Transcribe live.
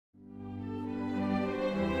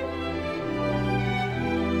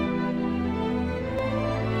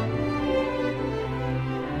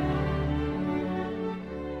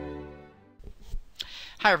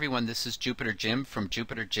Hi everyone, this is Jupiter Jim from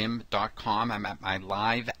jupiterjim.com. I'm at my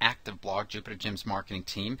live active blog, Jupiter Jim's marketing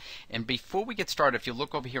team. And before we get started, if you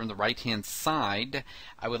look over here on the right hand side,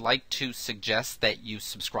 I would like to suggest that you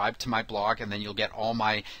subscribe to my blog, and then you'll get all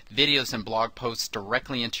my videos and blog posts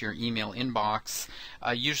directly into your email inbox,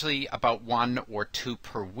 usually about 1 or 2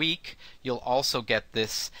 per week. You'll also get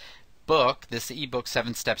this book, this ebook,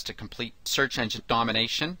 7 Steps to Complete Search Engine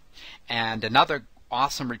Domination, and another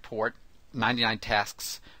awesome report, 99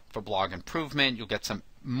 tasks for blog improvement. You'll get some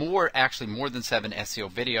more, actually more than 7 SEO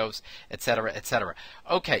videos, etc., etc.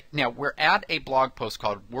 Okay, now we're at a blog post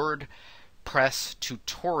called WordPress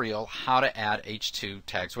Tutorial, how to add H2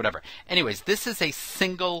 tags, whatever. Anyways, this is a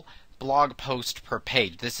single blog post per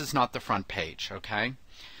page. This is not the front page, okay?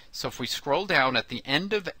 So if we scroll down at the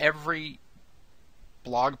end of every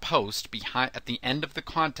blog post, at the end of the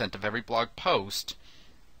content of every blog post,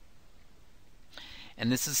 and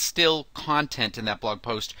this is still content in that blog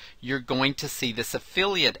post, you're going to see this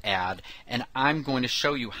affiliate ad, and I'm going to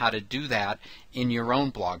show you how to do that in your own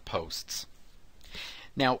blog posts.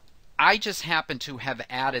 Now, I just happen to have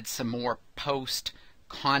added some more post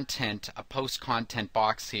content, a post content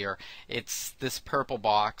box here. It's this purple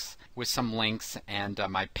box with some links and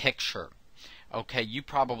my picture. Okay, you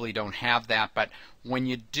probably don't have that, but when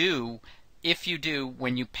you do, if you do,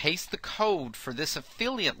 when you paste the code for this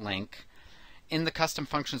affiliate link in the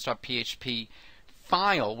customfunctions.php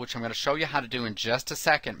file, which I'm going to show you how to do in just a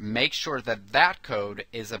second, make sure that that code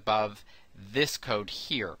is above this code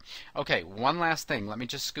here. Okay, one last thing. Let me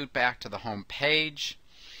just scoot back to the home page,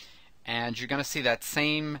 and you're going to see that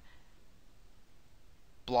same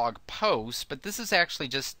blog post, but this is actually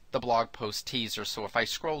just the blog post teaser. So if I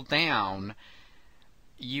scroll down,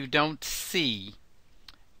 you don't see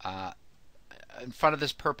in front of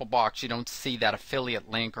this purple box, you don't see that affiliate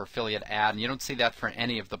link or affiliate ad, and you don't see that for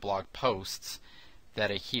any of the blog posts that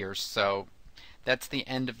are here. So that's the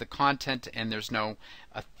end of the content, and there's no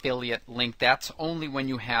affiliate link. That's only when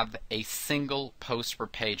you have a single post per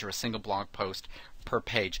page or a single blog post per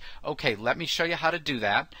page. Okay, let me show you how to do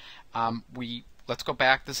that. Let's go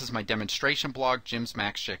back. This is my demonstration blog, Jim's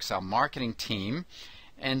Max GXL Marketing Team,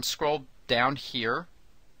 and scroll down here,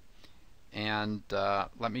 and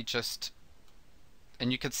let me just,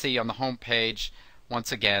 and you can see on the home page,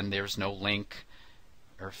 once again, there's no link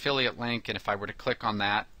or affiliate link, and if I were to click on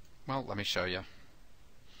that, well, let me show you.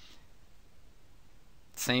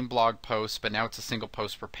 Same blog post, but now it's a single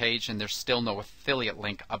post per page, and there's still no affiliate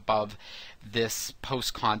link above this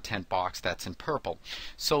post content box that's in purple.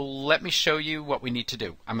 So let me show you what we need to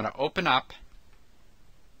do. I'm going to open up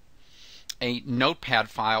a notepad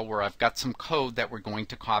file where I've got some code that we're going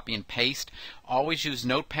to copy and paste. Always use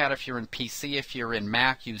Notepad if you're in PC. If you're in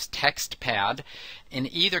Mac, use TextPad. In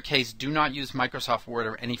either case, do not use Microsoft Word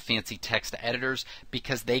or any fancy text editors,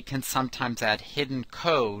 because they can sometimes add hidden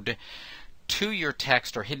code to your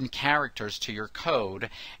text or hidden characters to your code,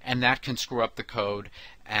 and that can screw up the code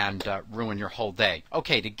and ruin your whole day.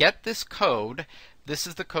 Okay, to get this code, this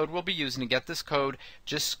is the code we'll be using. To get this code,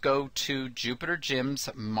 just go to Jupiter Jim's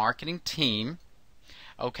marketing team.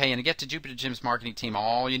 Okay, and to get to Jupiter Jim's marketing team,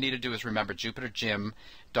 all you need to do is remember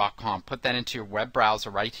jupiterjim.com. Put that into your web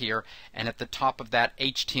browser right here, and at the top of that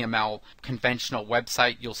HTML conventional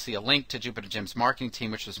website, you'll see a link to Jupiter Jim's marketing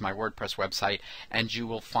team, which is my WordPress website, and you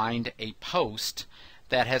will find a post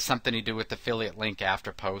that has something to do with affiliate link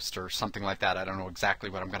after post or something like that. I don't know exactly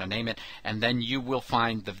what I'm going to name it. And then you will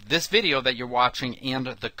find this video that you're watching and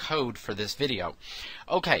the code for this video.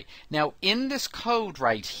 Okay, now in this code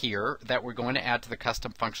right here that we're going to add to the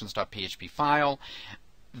customfunctions.php file,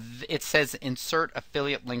 it says insert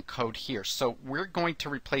affiliate link code here. So we're going to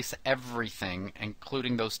replace everything,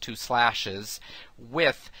 including those 2 slashes,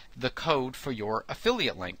 with the code for your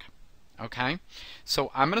affiliate link. Okay,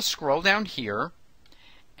 so I'm going to scroll down here,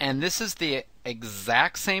 and this is the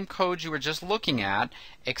exact same code you were just looking at,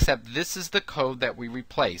 except this is the code that we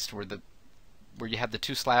replaced, where you had the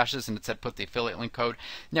 2 slashes and it said put the affiliate link code.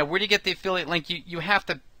 Now, where do you get the affiliate link? You have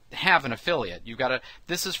to have an affiliate.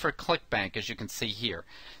 This is for ClickBank, as you can see here.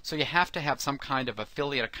 So you have to have some kind of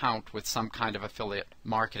affiliate account with some kind of affiliate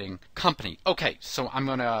marketing company. Okay, so I'm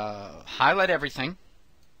going to highlight everything.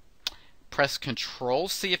 Press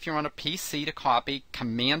Control-C if you're on a PC to copy,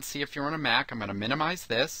 Command-C if you're on a Mac. I'm going to minimize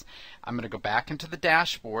this. I'm going to go back into the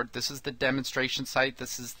dashboard. This is the demonstration site.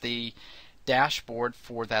 This is the dashboard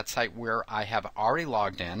for that site where I have already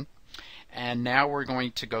logged in. And now we're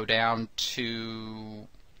going to go down to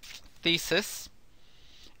Thesis,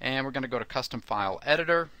 and we're going to go to Custom File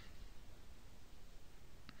Editor.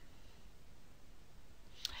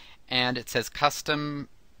 And it says Custom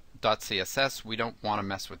 .css. We don't want to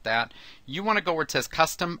mess with that. You want to go where it says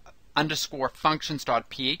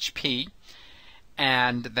custom_functions.php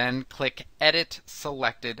and then click Edit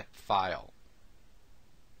Selected File.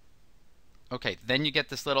 Okay, then you get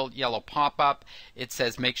this little yellow pop-up. It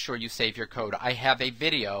says make sure you save your code. I have a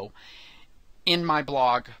video in my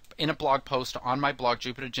blog, in a blog post on my blog,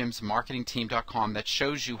 JupiterJimsMarketingTeam.com, that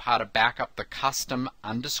shows you how to back up the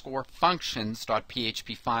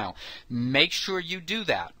custom_functions.php file. Make sure you do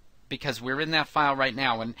that, because we're in that file right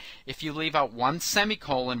now, and if you leave out one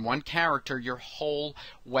semicolon, one character, your whole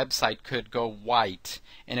website could go white,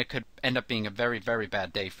 and it could end up being a very, very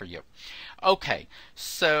bad day for you. Okay,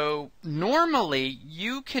 so normally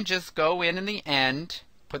you can just go in the end,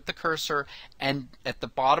 put the cursor, and at the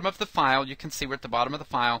bottom of the file, you can see we're at the bottom of the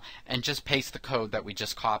file, and just paste the code that we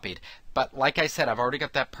just copied. But like I said, I've already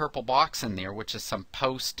got that purple box in there, which is some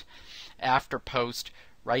post, after post,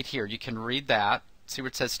 right here. You can read that. See where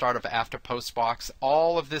it says start of after post box.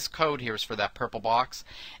 All of this code here is for that purple box,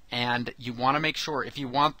 and you want to make sure, if you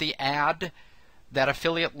want the ad, that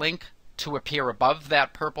affiliate link, to appear above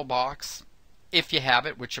that purple box, if you have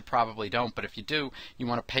it, which you probably don't, but if you do, you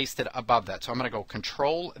want to paste it above that. So I'm going to go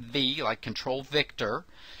Control V, like Control Victor,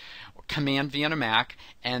 Command V on a Mac,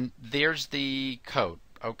 and there's the code.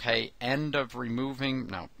 Okay, end of removing,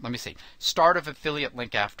 no, let me see. Start of affiliate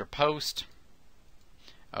link after post.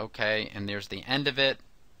 Okay, and there's the end of it.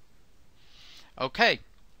 Okay,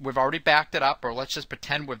 we've already backed it up, or let's just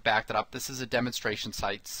pretend we've backed it up. This is a demonstration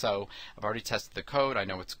site, so I've already tested the code. I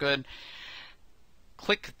know it's good.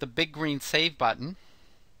 Click the big green Save button.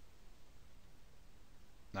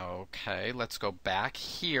 Okay, let's go back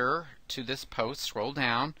here to this post. Scroll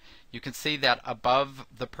down. You can see that above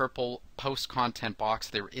the purple post content box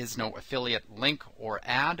there is no affiliate link or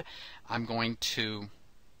ad. I'm going to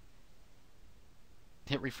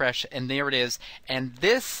hit refresh, and there it is. And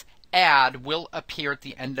this ad will appear at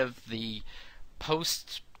the end of the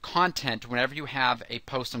post content whenever you have a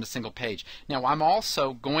post on a single page. Now, I'm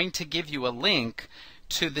also going to give you a link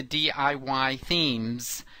to the DIY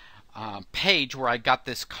themes page where I got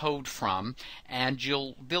this code from, and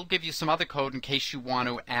they'll give you some other code in case you want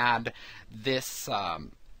to add this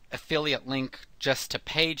affiliate link just to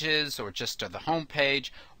pages or just to the home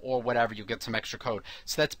page or whatever. You get some extra code.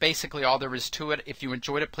 So that's basically all there is to it. If you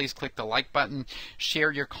enjoyed it, please click the like button,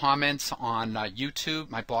 share your comments on YouTube,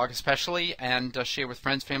 my blog especially, and share with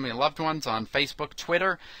friends, family, and loved ones on Facebook,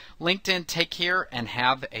 Twitter, LinkedIn. Take care and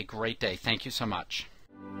have a great day. Thank you so much.